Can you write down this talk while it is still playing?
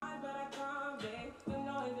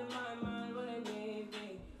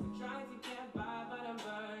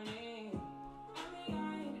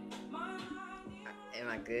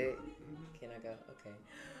good? Can I go? Okay.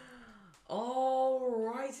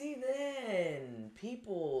 Alrighty then,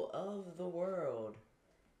 people of the world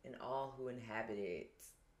and all who inhabit it.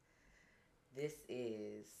 This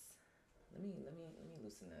is. Let me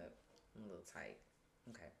loosen up. I'm a little tight.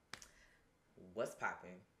 Okay. What's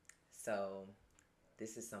popping? So,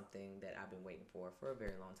 this is something that I've been waiting for a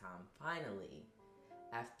very long time. Finally,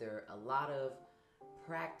 after a lot of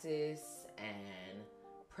practice and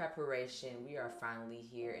preparation, we are finally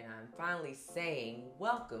here, and I'm finally saying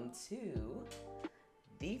welcome to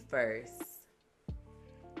the first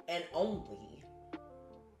and only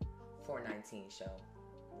 419 show.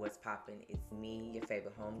 What's poppin'? It's me, your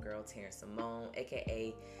favorite homegirl, Terrence Simone,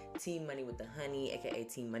 aka T Money with the Honey, aka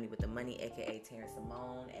T Money with the Money, aka Terrence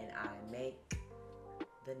Simone, and I make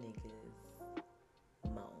the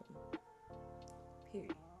niggas moan.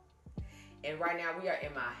 Period. And right now we are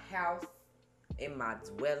in my house, in my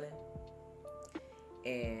dwelling,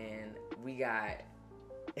 and we got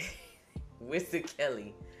Wizard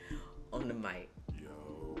Kelly on the mic.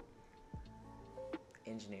 Yo.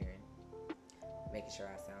 Engineering. Making sure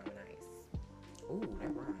I sound nice. Ooh,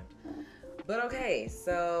 that rhymed. But okay,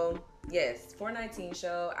 so yes, 419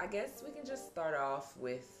 show. I guess we can just start off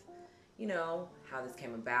with, how this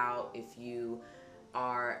came about. If you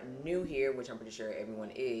are new here, which I'm pretty sure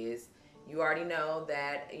everyone is, you already know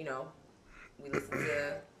that, we listen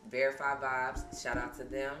to Verified Vibes. Shout out to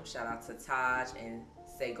them. Shout out to Taj and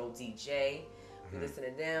Sego DJ. We listen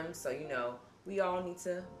to them. So, we all need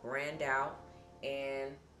to brand out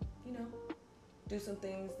and, do some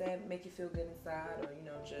things that make you feel good inside, or,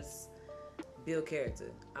 just build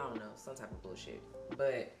character. I don't know, some type of bullshit.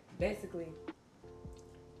 But basically,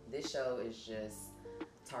 this show is just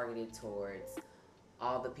targeted towards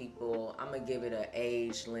all the people. I'm going to give it an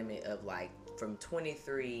age limit of like from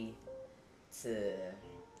 23 to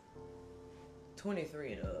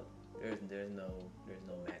 23 and up. There's no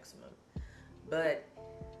maximum. But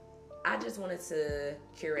I just wanted to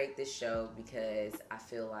curate this show because I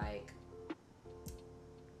feel like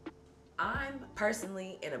I'm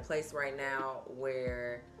personally in a place right now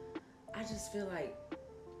where I just feel like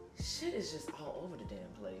shit is just all over the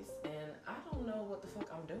damn place, and I don't know what the fuck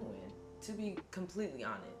I'm doing, to be completely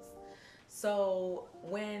honest. So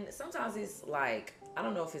when sometimes it's like, I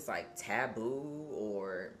don't know if it's like taboo,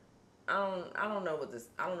 or I don't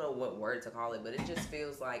know what word to call it, but it just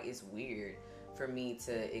feels like it's weird for me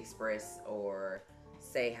to express or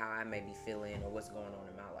say how I may be feeling or what's going on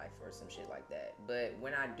in my life or some shit like that. But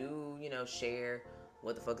when I do, share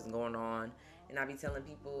what the fuck is going on, and I be telling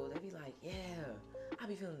people, they be like, yeah, I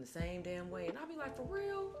be feeling the same damn way. And I be like, for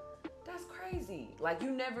real? That's crazy. Like, you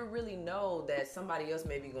never really know that somebody else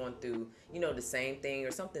may be going through, the same thing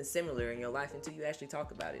or something similar in your life until you actually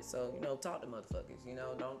talk about it. So, talk to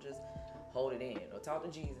motherfuckers, don't just hold it in. Or talk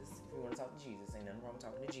to Jesus. If you want to talk to Jesus, ain't nothing wrong with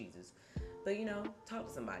talking to Jesus. But, talk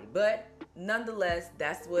to somebody. But nonetheless,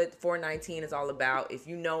 that's what 419 is all about. If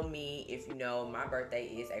you know me, if you know, my birthday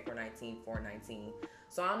is April 19th, 419.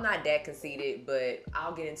 So I'm not that conceited, but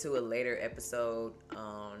I'll get into a later episode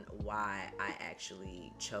on why I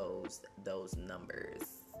actually chose those numbers.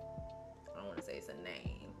 I don't want to say it's a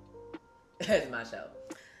name. It's my show.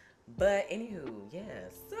 But anywho, yeah.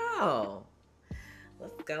 So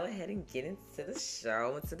let's go ahead and get into the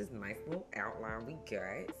show, into this nice little outline we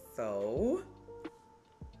got. So,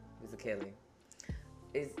 Wizard Kelly.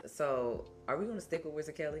 Are we going to stick with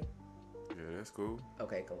Wizard Kelly? Yeah, that's cool.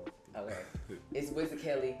 Okay, cool. Okay. It's Wizard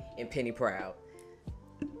Kelly and Penny Proud.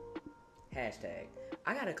 Hashtag.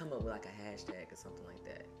 I gotta come up with like a hashtag or something like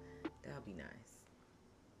that. That would be nice.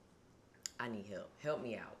 I need help. Help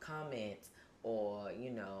me out. Comment or,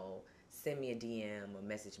 send me a DM or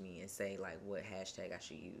message me and say like what hashtag I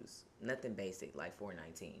should use. Nothing basic like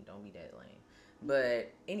 419. Don't be that lame.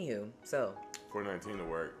 But anywho, so 419 to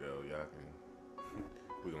work though. Y'all can.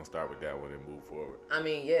 We're gonna start with that one and move forward. I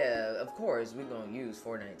mean, yeah, of course we're gonna use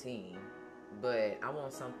 419, but I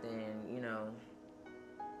want something,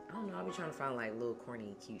 I don't know. I'll be trying to find like little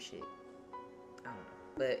corny, cute shit. I don't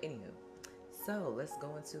know. But anywho, so let's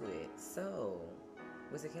go into it. So,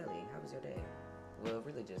 Wizard Kelly, how was your day? Well, it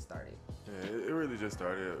really just started. Yeah, it really just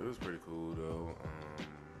started. It was pretty cool though.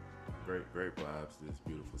 Great vibes this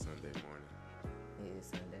beautiful Sunday morning. It is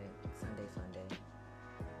Sunday. Sunday fun day.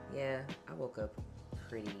 Yeah, I woke up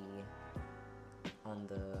pretty on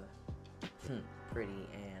the pretty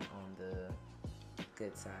and on the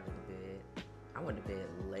good side of the bed. I went to bed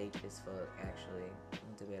late as fuck, actually. I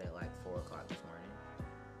went to bed at like 4 o'clock this morning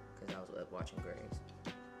because I was up watching Grace.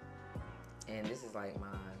 And this is like my,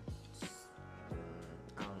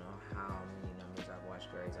 I don't know how many numbers I've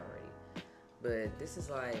watched Grace already, but this is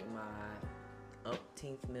like my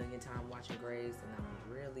umpteenth million time watching Grey's, and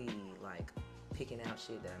I'm really like picking out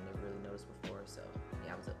shit that I never really noticed before. So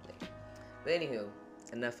yeah, I was up there. But anywho,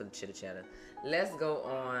 enough of the chitter chatter. Let's go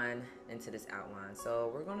on into this outline.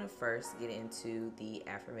 So we're gonna first get into the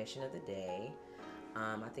affirmation of the day.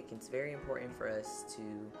 I think it's very important for us to,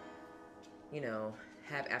 you know,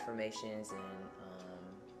 have affirmations and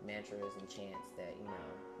mantras and chants that, you know,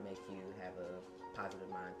 make you have a positive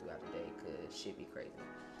mind throughout the day, because shit be crazy.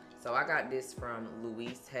 So I got this from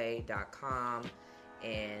louisehay.com,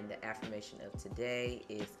 and the affirmation of today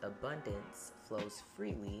is abundance flows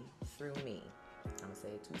freely through me. I'm gonna say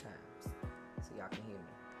it 2 times so y'all can hear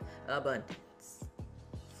me. Abundance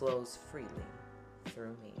flows freely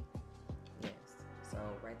through me. Yes. So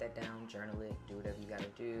write that down, journal it, do whatever you gotta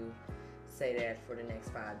do. Say that for the next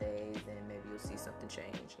 5 days, and maybe you'll see something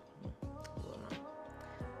change. We'll know.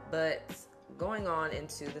 But going on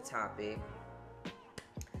into the topic,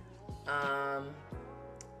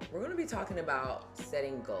 we're going to be talking about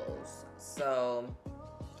setting goals. So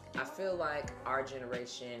I feel like our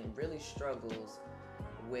generation really struggles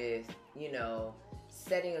with, you know,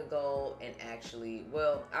 setting a goal and actually,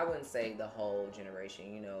 well, I wouldn't say the whole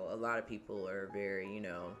generation. You know, a lot of people are very, you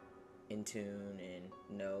know, in tune and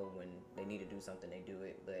know when they need to do something, they do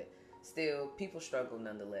it. But still, people struggle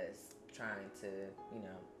nonetheless trying to, you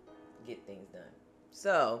know, get things done.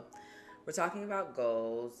 So we're talking about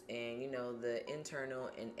goals and, you know, the internal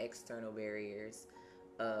and external barriers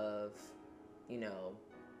of, you know,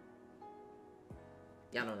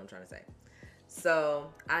 y'all know what I'm trying to say.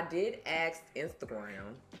 So I did ask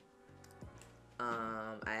Instagram.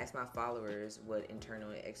 I asked my followers what internal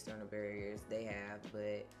and external barriers they have,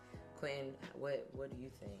 but Quinn, what do you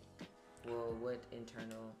think? Well, what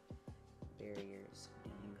internal barriers do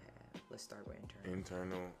you have? Let's start with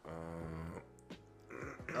internal.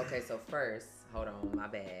 Okay, so first, hold on, my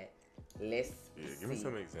bad. Let's give me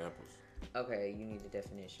some examples. Okay, you need the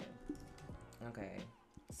definition. Okay,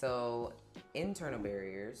 so internal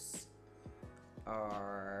barriers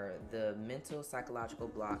are the mental psychological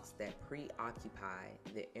blocks that preoccupy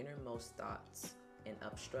the innermost thoughts and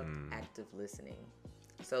obstruct active listening.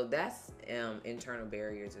 So that's internal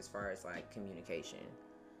barriers as far as like communication.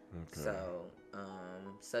 Okay. So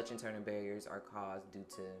such internal barriers are caused due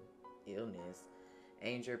to illness,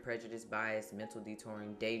 anger, prejudice, bias, mental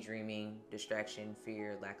detouring, daydreaming, distraction,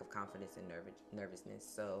 fear, lack of confidence, and nervousness.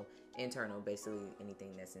 So internal, basically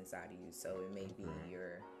anything that's inside of you. So it may be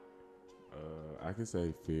your... I could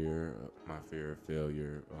say fear. My fear of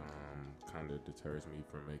failure kind of deters me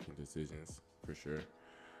from making decisions, for sure.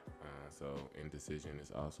 So indecision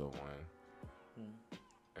is also one.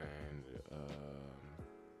 And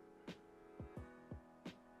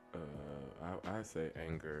I say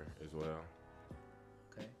anger as well.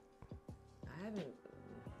 Okay. I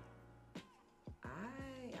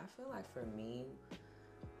feel like for me,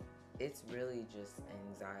 it's really just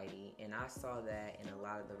anxiety. And I saw that in a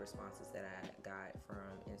lot of the responses that I got from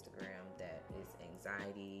Instagram, that it's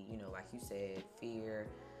anxiety, you know, like you said, fear,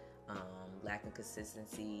 lack of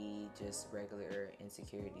consistency, just regular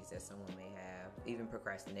insecurities that someone may have, even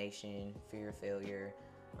procrastination, fear of failure,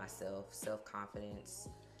 myself, self-confidence,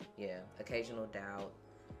 occasional doubt,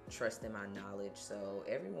 trust in my knowledge. So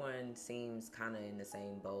everyone seems kind of in the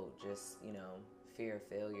same boat, just, you know, fear of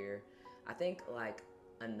failure. I think like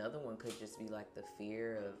another one could just be like the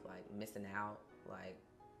fear of like missing out. Like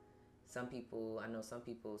I know some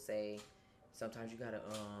people say sometimes you gotta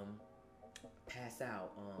pass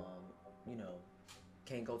out, you know,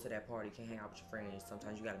 can't go to that party, can't hang out with your friends.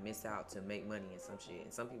 Sometimes you gotta miss out to make money and some shit.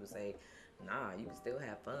 And some people say, nah, you can still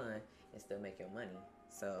have fun and still make your money.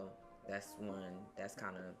 So that's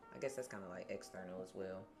kind of like external as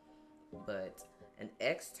well. But an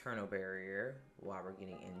external barrier, while we're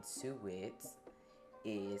getting into it,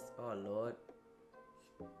 is, oh Lord,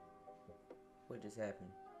 what just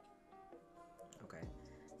happened? Okay,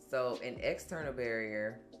 so an external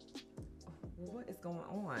barrier, what is going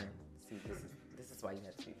on? See, this is why you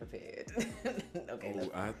have to be prepared. Okay.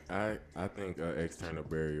 I think an external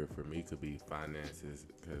barrier for me could be finances,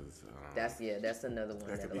 because that's another one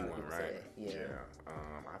that a lot of people say. Yeah.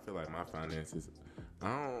 I feel like my finances,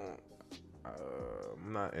 I'm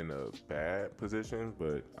not in a bad position,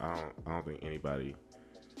 but I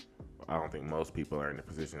don't think most people are in a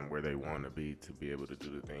position where they want to be able to do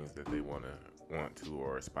the things that they want to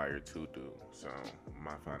or aspire to do. So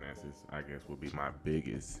my finances, I guess, will be my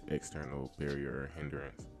biggest external barrier or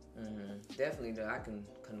hindrance. Definitely, though, I can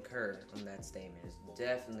concur on that statement. It's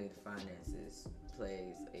definitely the finances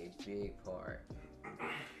plays a big part.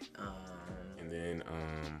 And then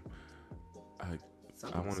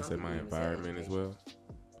I want to say my environment as well.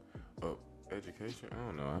 Education? I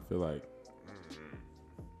don't know. I feel like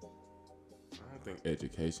I don't think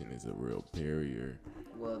education is a real barrier.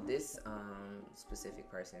 Well, this specific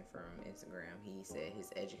person from Instagram, he said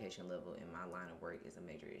his education level in my line of work is a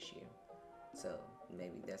major issue. So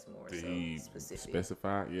maybe that's more Did so he specific.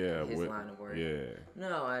 specify? Yeah. His line of work. Yeah.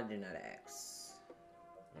 No, I did not ask.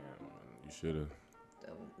 You should have.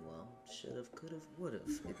 Well, should have, could have, would have.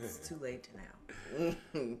 It's too late now.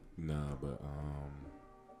 Nah,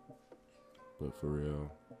 but for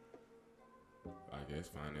real, I guess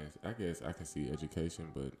finance. I guess I can see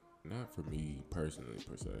education, but not for me personally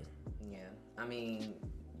per se. Yeah, I mean,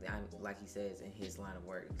 like he says in his line of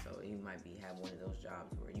work, so he might have one of those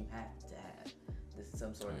jobs where you have to have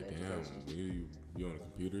some sort of education. Damn, you on the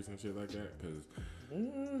computers and shit like that? Because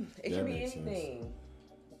it can be anything.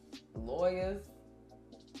 Lawyers,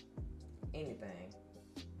 anything.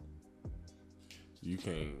 You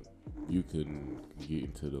couldn't get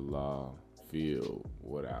into the law field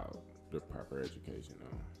without the proper education,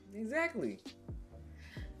 though. Exactly.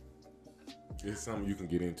 It's something you can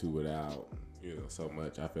get into without, so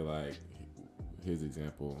much. I feel like his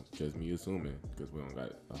example, just me assuming, because we don't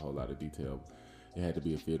got a whole lot of detail, it had to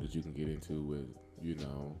be a field that you can get into with,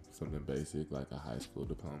 something basic like a high school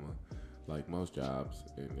diploma, like most jobs,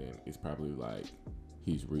 and then it's probably like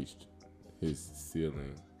he's reached his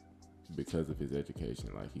ceiling because of his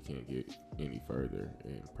education. Like he can't get any further,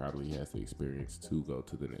 and probably he has the experience to go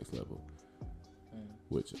to the next level,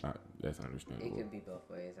 which that's understandable. It could be both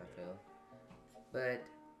ways, I feel. But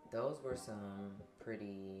those were some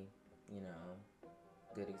pretty,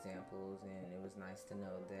 good examples, and it was nice to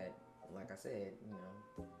know that, like I said,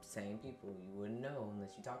 same people, you wouldn't know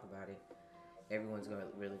unless you talk about it. Everyone's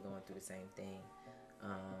really going through the same thing.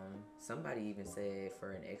 Somebody even said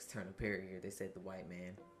for an external barrier, they said the white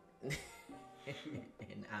man,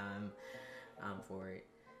 and I'm for it.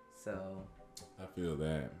 So I feel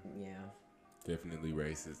that. Yeah. Definitely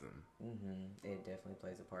racism. It definitely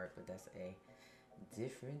plays a part, but that's a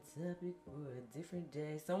different topic for a different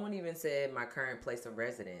day. Someone even said my current place of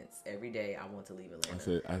residence. Every day I want to leave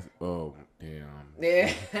Atlanta. Oh, damn.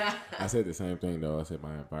 Yeah. I said the same thing, though. I said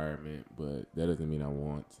my environment, but that doesn't mean I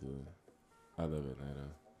want to. I love Atlanta.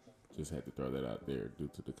 Just had to throw that out there due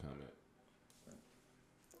to the comment.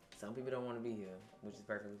 Some people don't want to be here, which is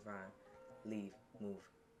perfectly fine. Leave. Move.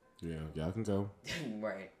 Yeah, y'all can go.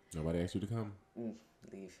 Right. Nobody asked you to come.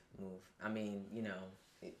 Leave. Move. I mean,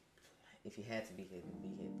 if you had to be here, then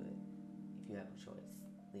be here. But if you have a choice,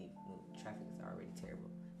 leave, move. Traffic is already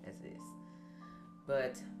terrible as it is.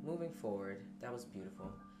 But moving forward, that was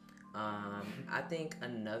beautiful. I think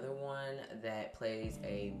another one that plays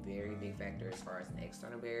a very big factor as far as an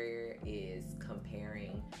external barrier is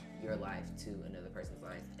comparing your life to another person's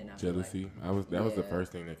life. And I jealousy. That was the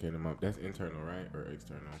first thing that came to mind. That's internal, right, or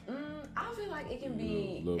external? I feel like it can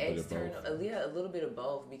be external. Yeah, a little bit of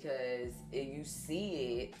both, because you see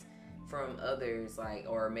it from others, like,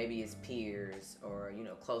 or maybe it's peers or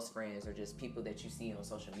close friends or just people that you see on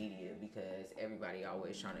social media, because everybody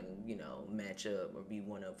always trying to match up or be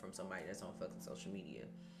one up from somebody that's on fucking social media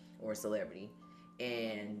or a celebrity,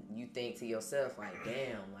 and you think to yourself like,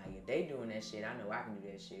 damn, like if they doing that shit, I know I can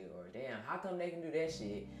do that shit, or damn, how come they can do that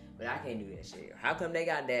shit but I can't do that shit, or how come they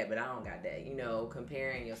got that but I don't got that,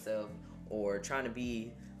 comparing yourself or trying to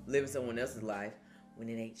be living someone else's life when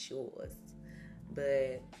it ain't yours.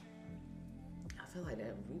 But I feel like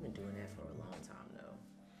that we've been doing that for a long time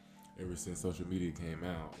though. Ever since social media came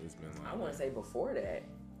out, it's been like, I want to say before that.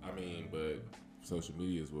 I mean, but social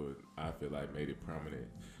media is what I feel like made it prominent,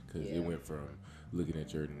 because it went from looking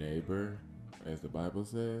at your neighbor, as the Bible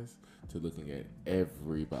says, to looking at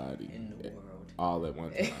everybody in the world all at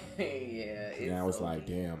one time. Yeah. Now it's like,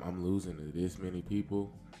 damn, I'm losing to this many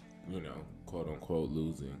people, quote unquote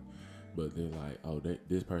losing. But they're like, oh,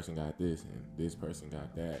 this person got this and this person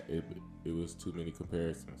got that. It was too many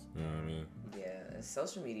comparisons. You know what I mean? Yeah,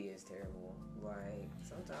 social media is terrible. Like,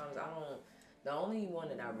 sometimes the only one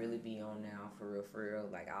that I really be on now, for real,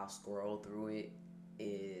 like I'll scroll through it,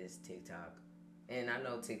 is TikTok. And I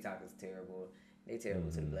know TikTok is terrible. They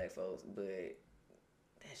terrible to the black folks, but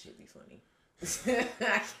that should be funny.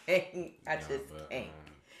 I can't.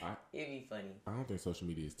 It'd be funny. I don't think social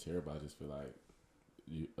media is terrible. I just feel like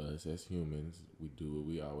us as humans, we do what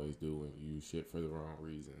we always do and use shit for the wrong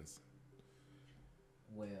reasons.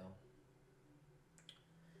 Well,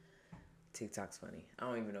 TikTok's funny. I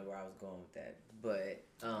don't even know where I was going with that, but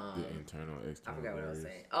the internal, external. I forgot what I was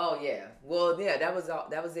saying. Oh yeah, well yeah, that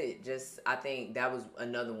was it. Just I think that was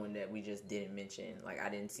another one that we just didn't mention. Like I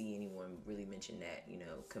didn't see anyone really mention that.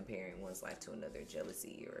 Comparing one's life to another,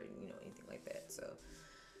 jealousy or anything like that. So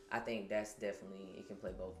I think that's definitely, it can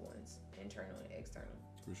play both ones, internal and external.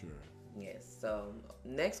 For sure. Yes. So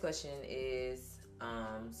next question is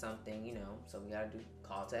something, so we gotta do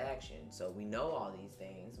call to action. So we know all these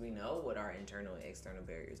things. We know what our internal and external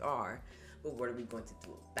barriers are, but what are we going to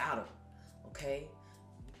do about them? Okay.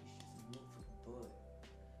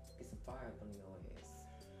 Get some fire up on your ass.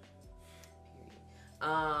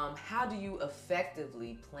 Period. How do you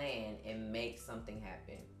effectively plan and make something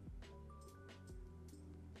happen?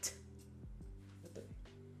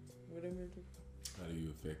 What am I doing? How do you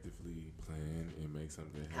effectively plan and make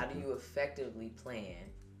something happen? How do you effectively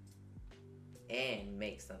plan and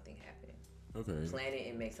make something happen? Okay. Plan it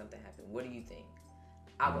and make something happen. What do you think?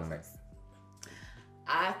 I'll go first.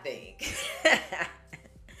 I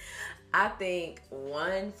think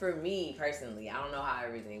one, for me personally, I don't know how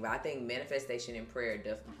everything, but I think manifestation and prayer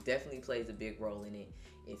definitely plays a big role in it.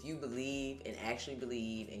 If you believe and actually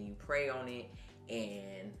believe and you pray on it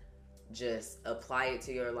and just apply it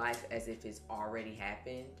to your life as if it's already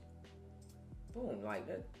happened, boom, like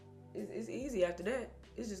that. It's easy after that.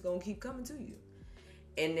 It's just gonna keep coming to you.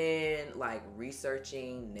 And then like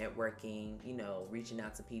researching, networking, reaching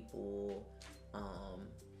out to people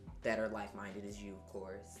that are like-minded as you, of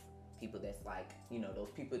course. People that's like,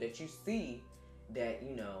 those people that you see that,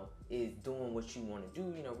 is doing what you want to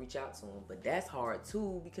do, reach out to them. But that's hard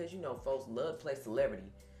too because, folks love to play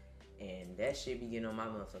celebrity. And that shit be getting on my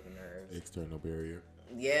motherfucking nerves. External barrier.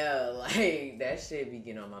 Yeah, like that shit be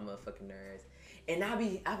getting on my motherfucking nerves. And I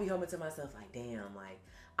be humming to myself like, damn, like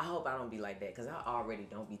I hope I don't be like that, because I already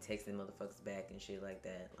don't be texting motherfuckers back and shit like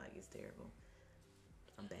that. Like it's terrible.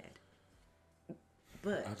 I'm bad.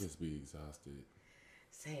 But I just be exhausted.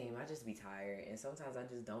 Same. I just be tired, and sometimes I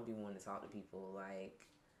just don't be wanting to talk to people. Like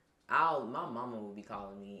my mama will be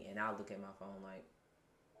calling me, and I'll look at my phone like.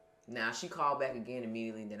 Now, she called back again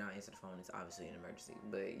immediately, then I'll answer the phone. It's obviously an emergency.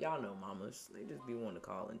 But y'all know mamas. They just be wanting to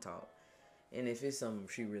call and talk. And if it's something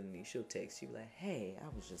she really needs, she'll text. She'll be like, hey, I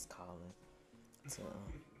was just calling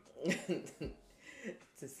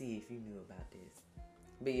to see if you knew about this.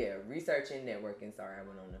 But yeah, researching, networking. Sorry, I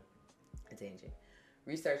went on a tangent.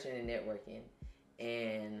 Researching and networking.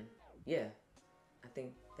 And yeah, I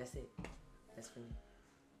think that's it. That's for me.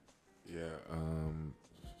 Yeah,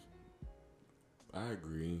 I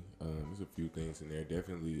agree. There's a few things in there.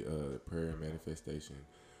 Definitely prayer and manifestation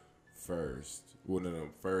first. Well, no.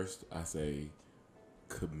 First, I say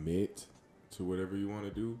commit to whatever you want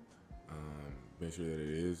to do. Make sure that it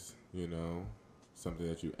is, something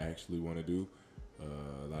that you actually want to do.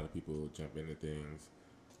 A lot of people jump into things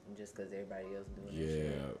just because everybody else doing that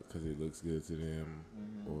shit. Yeah, because it looks good to them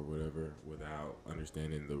or whatever, without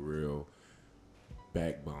understanding the real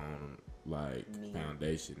backbone,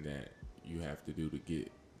 foundation that you have to do to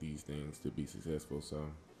get these things to be successful. So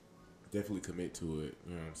definitely commit to it.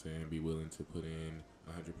 You know what I'm saying? Be willing to put in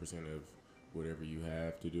 100% of whatever you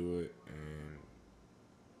have to do it, and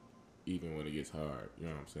even when it gets hard, you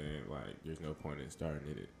know what I'm saying? Like, there's no point in starting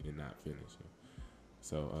it and not finishing.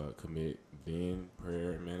 So commit, then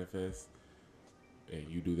prayer and manifest, and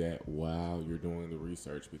you do that while you're doing the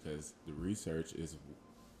research, because the research is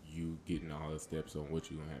you getting all the steps on what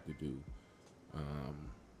you're gonna have to do.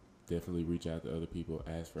 Definitely reach out to other people,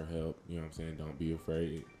 ask for help. You know what I'm saying? Don't be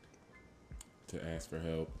afraid to ask for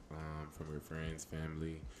help from your friends,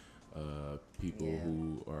 family, people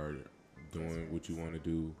who are doing what you want to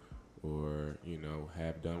do, or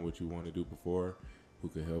have done what you want to do before, who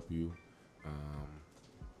could help you.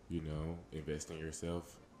 Invest in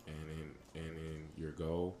yourself and in your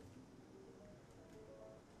goal.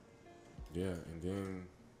 Yeah, and then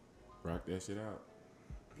rock that shit out.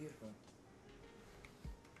 Beautiful.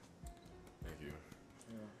 Thank you.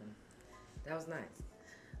 You're welcome. That was nice.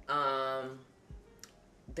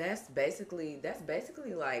 That's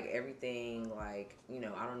basically like everything. Like,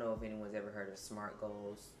 I don't know if anyone's ever heard of SMART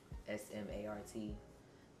goals, SMART,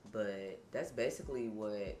 but that's basically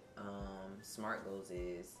what SMART goals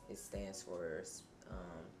is. It stands for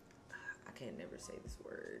I can't never say this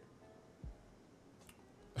word.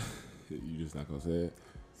 You just not gonna say it?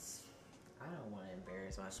 I don't want to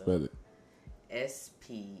embarrass myself. Spell it.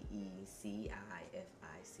 SPECIFIC.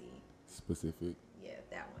 Specific. Yeah,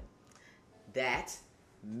 that one. That,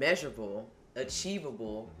 measurable,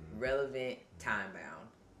 achievable, relevant, time bound.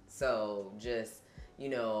 So just,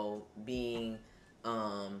 being,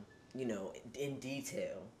 in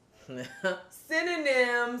detail.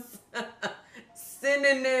 Synonyms.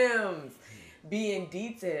 Synonyms. Be in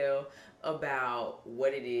detail about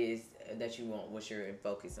what it is that you want, what you're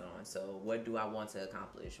focused on. So what do I want to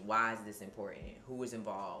accomplish? Why is this important? Who is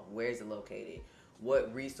involved? Where is it located?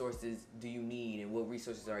 What resources do you need, and what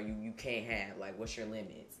resources are you can't have? Like, what's your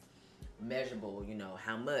limits? measurable,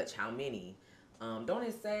 how much, how many. Don't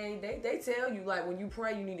it say, they tell you, like, when you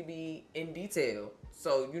pray, you need to be in detail.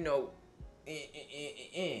 So,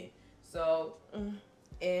 So,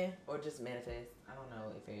 or just manifest. I don't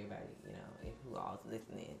know if everybody, if who all's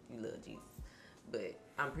listening, you love Jesus. But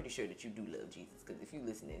I'm pretty sure that you do love Jesus. Because if you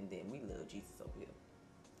listening, then we love Jesus over here.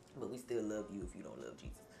 But we still love you if you don't love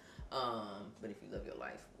Jesus. But if you love your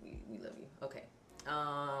life, we love you. Okay.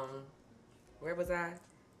 Where was I?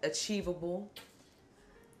 Achievable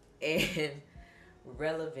and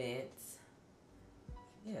relevant.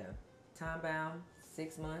 Yeah. Time bound,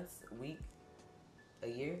 6 months, a week, a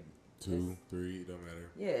year. 2, 3, don't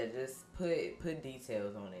matter. Yeah, just put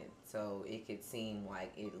details on it so it could seem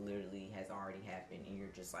like it literally has already happened and you're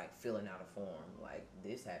just like filling out a form like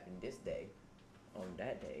this happened this day on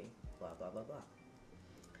that day, blah blah blah blah.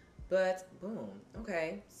 But boom,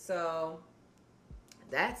 okay, so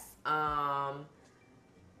that's the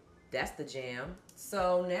jam.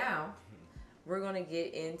 So now we're gonna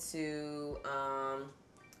get into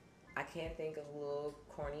I can't think of a little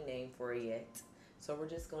corny name for it yet. So we're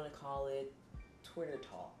just gonna call it Twitter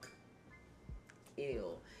talk.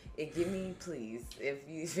 Ew. Give me, please,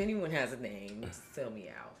 if anyone has a name, just tell me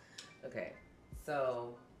out. Okay.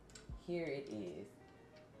 So here it is.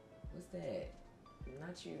 What's that?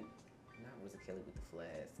 Not you. Not was it Kelly with the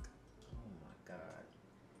flask? Oh my God.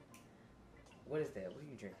 What is that? What are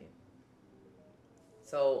you drinking?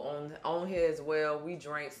 So on here as well, we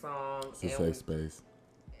drank some. It's a safe space.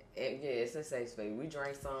 And yeah, it's a safe space. We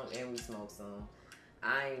drank some and we smoked some.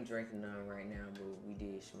 I ain't drinking none right now, but we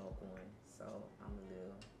did smoke one, so I'm a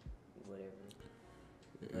little whatever.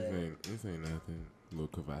 This ain't nothing. A little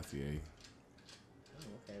Cavassier. Oh,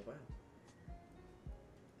 okay, wow.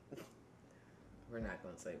 We're not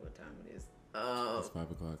gonna say what time it is. It's 5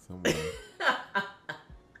 o'clock somewhere.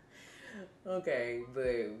 Okay,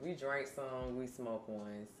 but we drank some, we smoked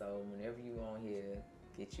one. So whenever you on here,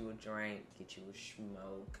 get you a drink, get you a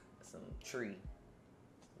smoke, some tree,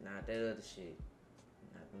 not that other shit.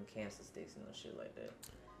 Not them cancer sticks and no shit like that.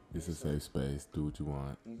 It's a safe space. Do what you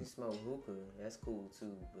want. You can smoke hookah. That's cool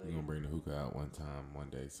too. But We're gonna bring the hookah out one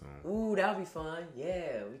day soon. Ooh, that'll be fun.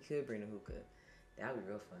 Yeah, we could bring the hookah. That'll be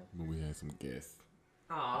real fun. When we had some guests.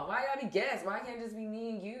 Aw, why y'all be guests? Why can't it just be me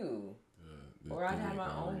and you? Or I'd have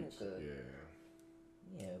my own hookah.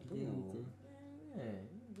 Yeah, boo. Yeah,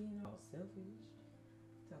 you being all selfish.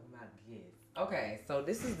 Talking about guests. Okay, so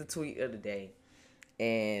this is the tweet of the day.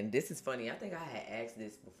 And this is funny. I think I had asked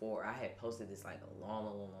this before. I had posted this like a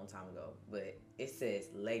long time ago. But it says,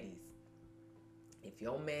 ladies, if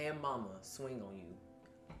your man mama swing on you,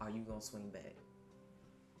 are you going to swing back?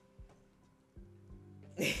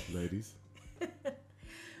 Ladies?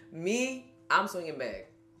 Me, I'm swinging back.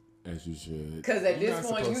 As you should. Because at this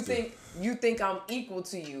point, you think I'm equal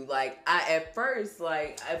to you. Like, at first,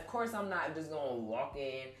 like, of course I'm not just going to walk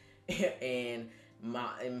in and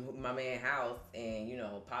my man's house and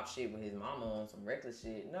pop shit with his mama on some reckless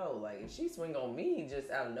shit. No, like if she swing on me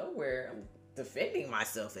just out of nowhere, I'm defending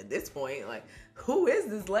myself at this point. Like, who is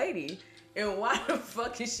this lady and why the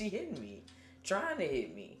fuck is she hitting me, trying to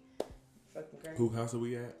hit me? Fucking crazy. Who house are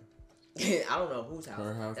we at? I don't know whose house.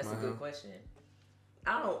 Her house. That's my a good house? question.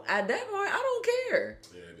 At that point I don't care.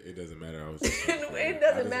 Yeah, it doesn't matter. I was just it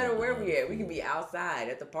doesn't matter where we at. We can be outside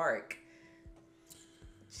at the park.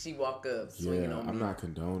 She walk up swinging on me. I'm not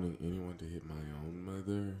condoning anyone to hit my own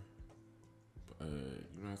mother.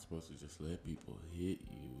 You're not supposed to just let people hit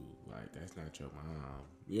you. Like, that's not your mom.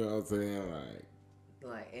 You know what I'm saying?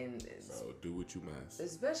 So do what you must.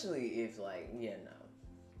 Especially if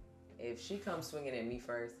if she comes swinging at me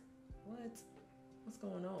first, what's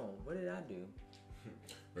going on? What did I do?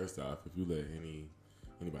 First off, if you let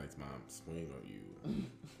anybody's mom swing on you,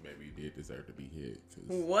 maybe you did deserve to be hit.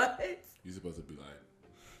 What? You're supposed to be like,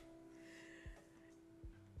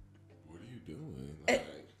 what are you doing? Like,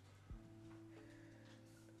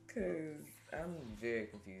 cause I'm very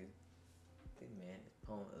confused. This man is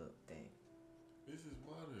pulling up thing. This is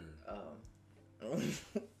water. Oh.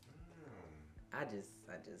 I just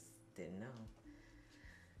didn't know.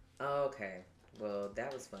 Okay. Well,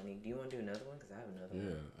 that was funny. Do you want to do another one? Because I have another one.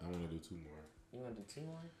 Yeah, I want to do 2 more. You want to do 2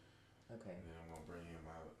 more? Okay. And then I'm going to bring in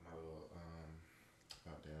my little,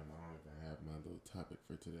 oh damn, I don't even have my little topic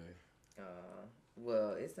for today.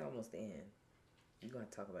 Well, it's almost the end. You're going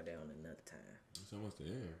to talk about that on another time. It's almost the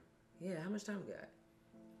end. Yeah, how much time we got?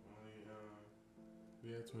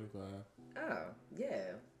 We had 25. Oh,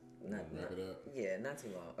 yeah. Wrap it up. Yeah, not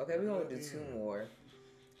too long. Okay, we're going to do 2 more.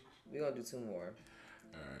 We're going to do 2 more.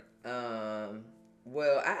 All right.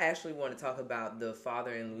 Well, I actually want to talk about the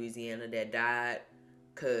father in Louisiana that died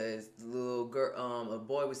Cause the little girl, a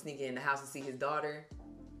boy was sneaking in the house to see his daughter.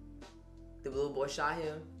 The little boy shot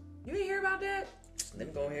him. You didn't hear about that? Let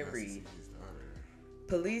me go ahead and read.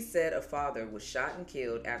 Police said a father was shot and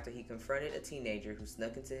killed after he confronted a teenager who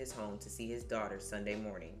snuck into his home to see his daughter Sunday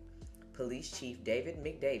morning. Police Chief David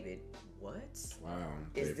McDavid. What? Wow.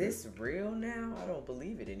 Is this real now? I don't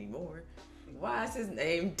believe it anymore. Why is his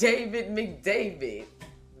name David McDavid?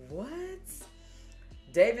 What?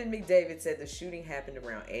 David McDavid said the shooting happened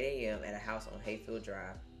around 8 a.m. at a house on Hayfield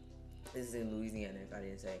Drive. This is in Louisiana, if I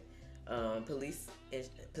didn't say.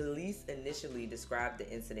 Police initially described the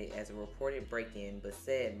incident as a reported break-in, but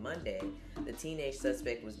said Monday the teenage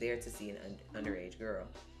suspect was there to see an underage girl.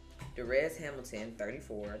 Derez Hamilton,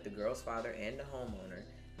 34, the girl's father and the homeowner,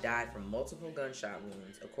 died from multiple gunshot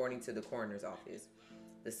wounds, according to the coroner's office.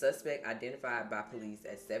 The suspect, identified by police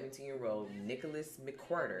as 17-year-old Nicholas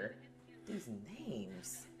McQuarter. These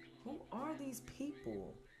names. Who are these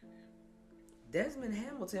people? Desmond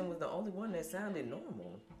Hamilton was the only one that sounded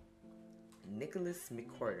normal. Nicholas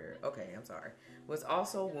McQuarter. Okay, I'm sorry. Was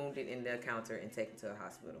also wounded in the encounter and taken to a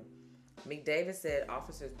hospital. McDavid said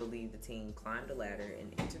officers believe the teen climbed a ladder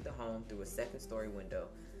and entered the home through a second-story window.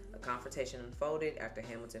 A confrontation unfolded after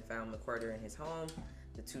Hamilton found McQuarter in his home.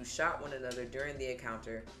 The two shot one another during the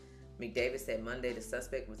encounter. McDavid said Monday the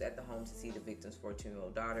suspect was at the home to see the victim's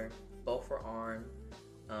 14-year-old daughter. Both were armed.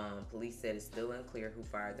 Police said it's still unclear who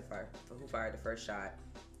fired the first shot.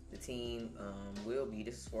 The teen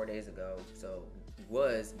this was 4 days ago, so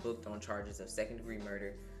was booked on charges of second-degree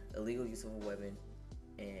murder, illegal use of a weapon,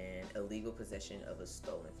 and illegal possession of a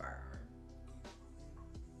stolen firearm.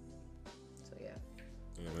 So yeah.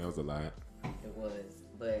 Yeah, that was a lot. It was,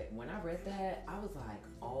 but when I read that, I was like,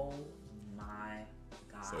 "Oh my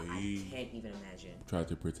God!" So I can't even imagine. Tried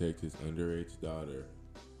to protect his underage daughter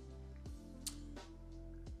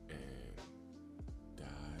and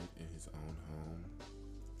died in his own home.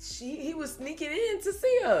 He was sneaking in to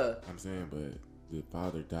see her. I'm saying, but the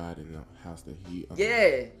father died in the house that he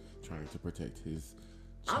trying to protect his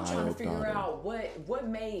child. I'm trying to figure daughter. out what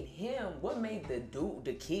made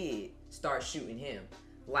the kid start shooting him.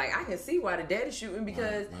 Like, I can see why the daddy's shooting,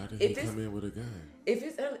 because why did he come in with a gun? If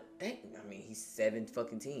it's, he's 7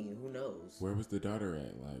 fucking teen. Who knows? Where was the daughter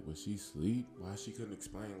at? Like, was she asleep? Why she couldn't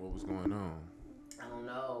explain what was going on? I don't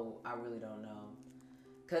know. I really don't know.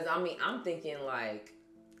 Cause I'm thinking like,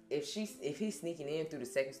 if he's sneaking in through the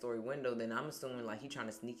second story window, then I'm assuming like he's trying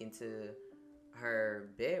to sneak into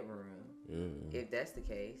her bedroom. Yeah. If that's the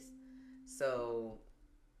case, so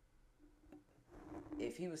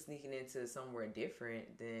if he was sneaking into somewhere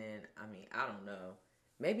different, then I don't know.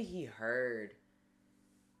 Maybe he heard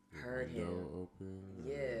him. Open.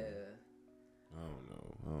 Yeah. I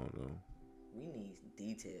don't know. We need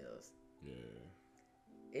details. Yeah.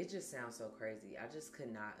 It just sounds so crazy. I just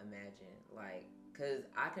could not imagine, like, cause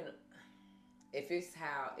I can, if it's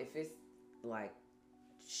like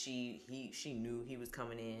she knew he was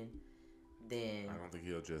coming in, then I don't think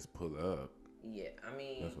he'll just pull up. Yeah,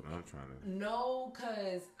 that's what I'm trying to. No,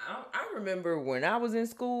 cause I remember when I was in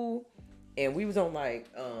school and we was on like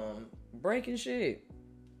breaking shit.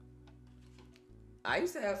 I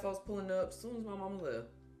used to have folks pulling up as soon as my mama left,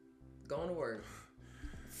 going to work.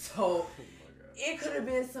 So it could have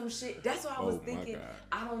been some shit. That's what I was thinking.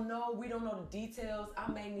 I don't know. We don't know the details.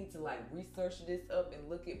 I may need to like research this up and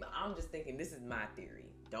look it, but I'm just thinking this is my theory.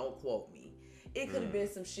 Don't quote me. It could have been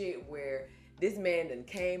some shit where this man done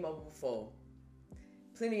came over before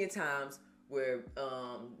plenty of times where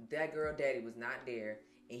that girl daddy was not there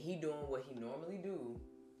and he doing what he normally do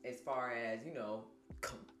as far as,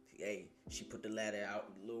 hey, she put the ladder out,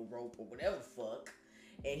 the little rope or whatever the fuck,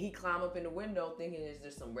 and he climb up in the window thinking it's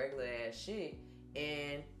just some regular ass shit,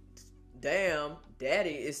 and damn,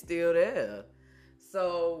 daddy is still there.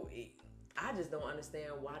 So I just don't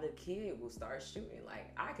understand why the kid will start shooting.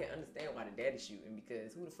 Like, I can understand why the daddy's shooting,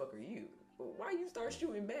 because who the fuck are you? But why you start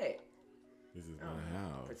shooting back? This is my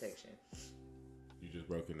house. Protection. You just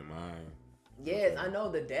broke into mine. Yes, okay. I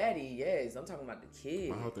know the daddy. Yes, I'm talking about the kid.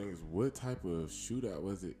 My whole thing is, what type of shootout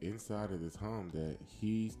was it inside of this home that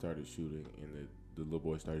he started shooting and the little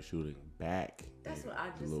boy started shooting back? That's what I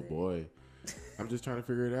just said. The little boy. I'm just trying to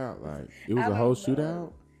figure it out. Like, it was a whole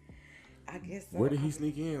shootout? I guess so. Where did he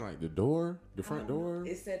sneak in? Like, the door? The front door?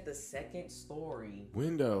 It said the second story.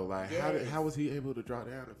 Window. Like, yes. How was he able to draw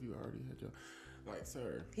down if you already had your... Like,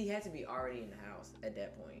 sir. He had to be already in the house at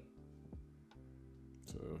that point.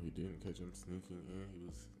 So he didn't catch him sneaking in. He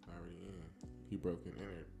was already in. He broke and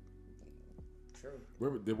entered. True.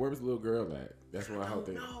 Where was the little girl at? That's what I hope.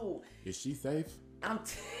 No. Is she safe? I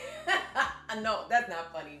know that's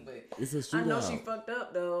not funny, but it's a shootout. I know she fucked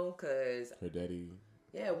up though, cause her daddy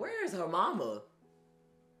Yeah, where is her mama?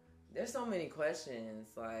 There's so many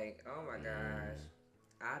questions. Like, oh my gosh.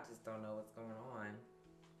 I just don't know what's going on.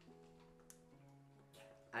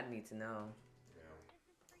 I need to know.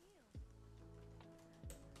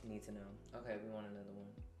 Need to know. Okay, we want another one.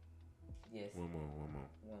 Yes. One more. One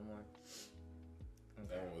more.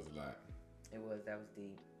 Okay. That one was a lot. That was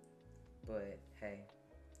deep. But hey.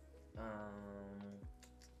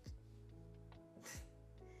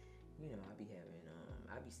 You know, I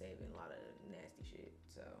be saving a lot of nasty shit.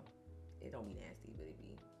 So it don't be nasty, but it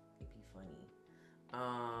be funny.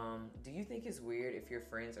 Do you think it's weird if your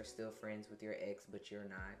friends are still friends with your ex but you're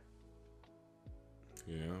not?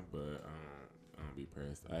 Yeah, but I don't be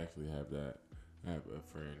pressed. I actually have that. I have a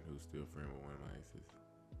friend who's still friend with one of my exes.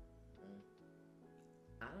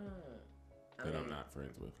 That I'm not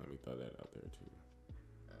friends with. Let me throw that out there too.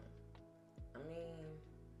 I mean,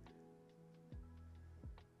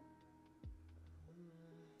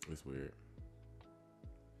 it's weird.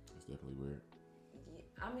 It's definitely weird.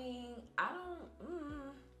 Yeah, I mean, I don't,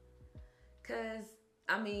 cause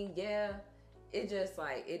I mean, yeah, it just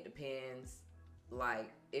like it depends.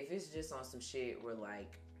 Like if it's just on some shit where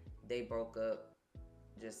like they broke up,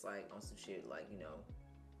 just like on some shit like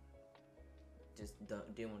just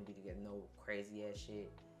didn't want to be together, no crazy ass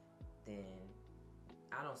shit, then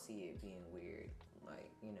I don't see it being weird.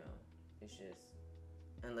 Like, it's just,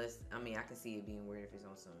 unless, I mean, I can see it being weird if it's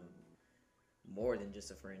on some more than just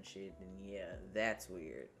a friend shit, then yeah, that's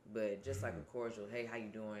weird. But just like a cordial, hey, how you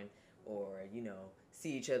doing? Or,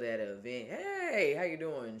 see each other at an event, hey, how you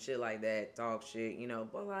doing? Shit like that, talk shit, blah,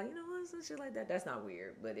 blah, what, some shit like that, that's not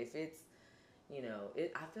weird. But if it's,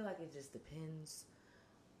 I feel like it just depends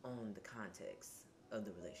on the context of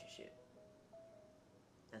the relationship.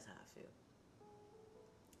 That's how I feel.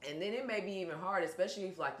 And then it may be even hard, especially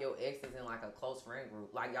if like your ex is in like a close friend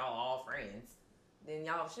group, like y'all all friends. Then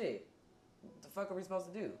y'all shit. What the fuck are we supposed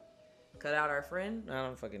to do? Cut out our friend? I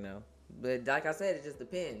don't fucking know. But like I said, it just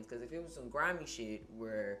depends. Because if it was some grimy shit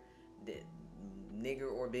where the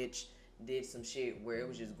nigger or bitch did some shit where it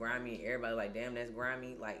was just grimy and everybody like, damn, that's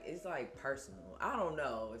grimy. Like, it's like personal. I don't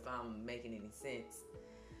know if I'm making any sense.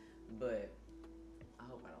 But I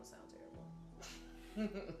hope I don't sound terrible.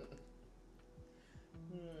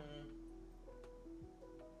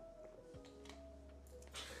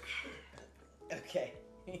 Okay.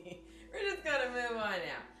 We're just gonna move on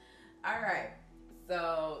now. Alright.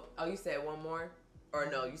 So, you said one more? Or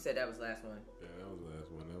no, you said that was the last one. Yeah, that was the last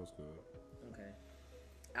one. That was good. Okay.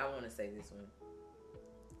 I want to say this one.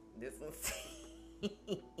 This one's...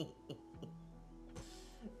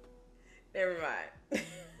 Never mind.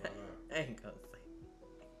 I ain't gonna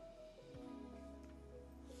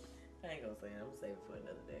say it. I'm gonna save it for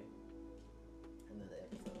another day. Another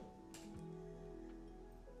episode.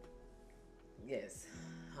 Yes.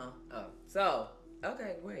 Huh? Oh. So,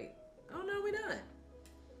 okay, wait. Oh no, we done.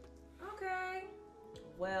 Okay.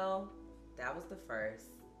 Well, that was the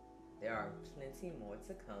first. There are plenty more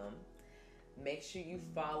to come. Make sure you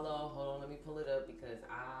follow. Hold on, let me pull it up because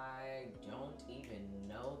I don't even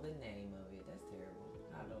know the name of it. That's terrible.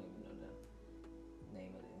 I don't even know the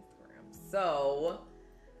name of the Instagram. So,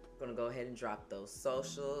 I'm gonna go ahead and drop those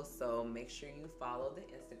socials. So make sure you follow the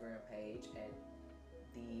Instagram page at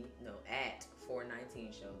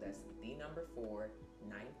 419 show. That's the number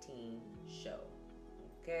 419 show.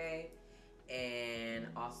 Okay. And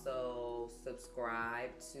also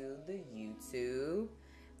subscribe to the YouTube.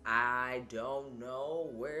 I don't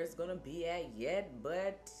know where it's gonna be at yet,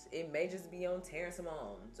 but it may just be on Terrence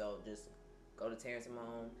Simone. So just go to Terrence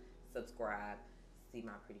Simone, subscribe, see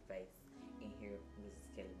my pretty face, and hear Mrs.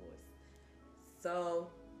 Kelly voice. So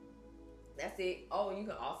that's it. Oh, you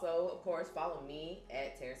can also, of course, follow me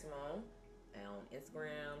at Terrence Simone on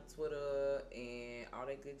Instagram, Twitter, and all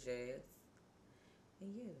that good jazz.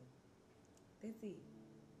 And yeah, that's it.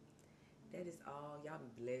 That is all. Y'all be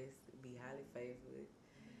blessed, be highly favored.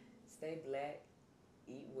 Stay black,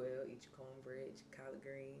 eat well, eat your cornbread, eat your collard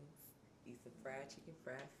greens, eat some fried chicken,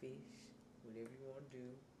 fried fish, whatever you want to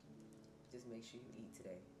do. Just make sure you eat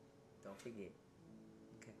today. Don't forget.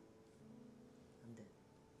 Okay. I'm done.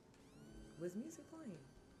 Was music playing?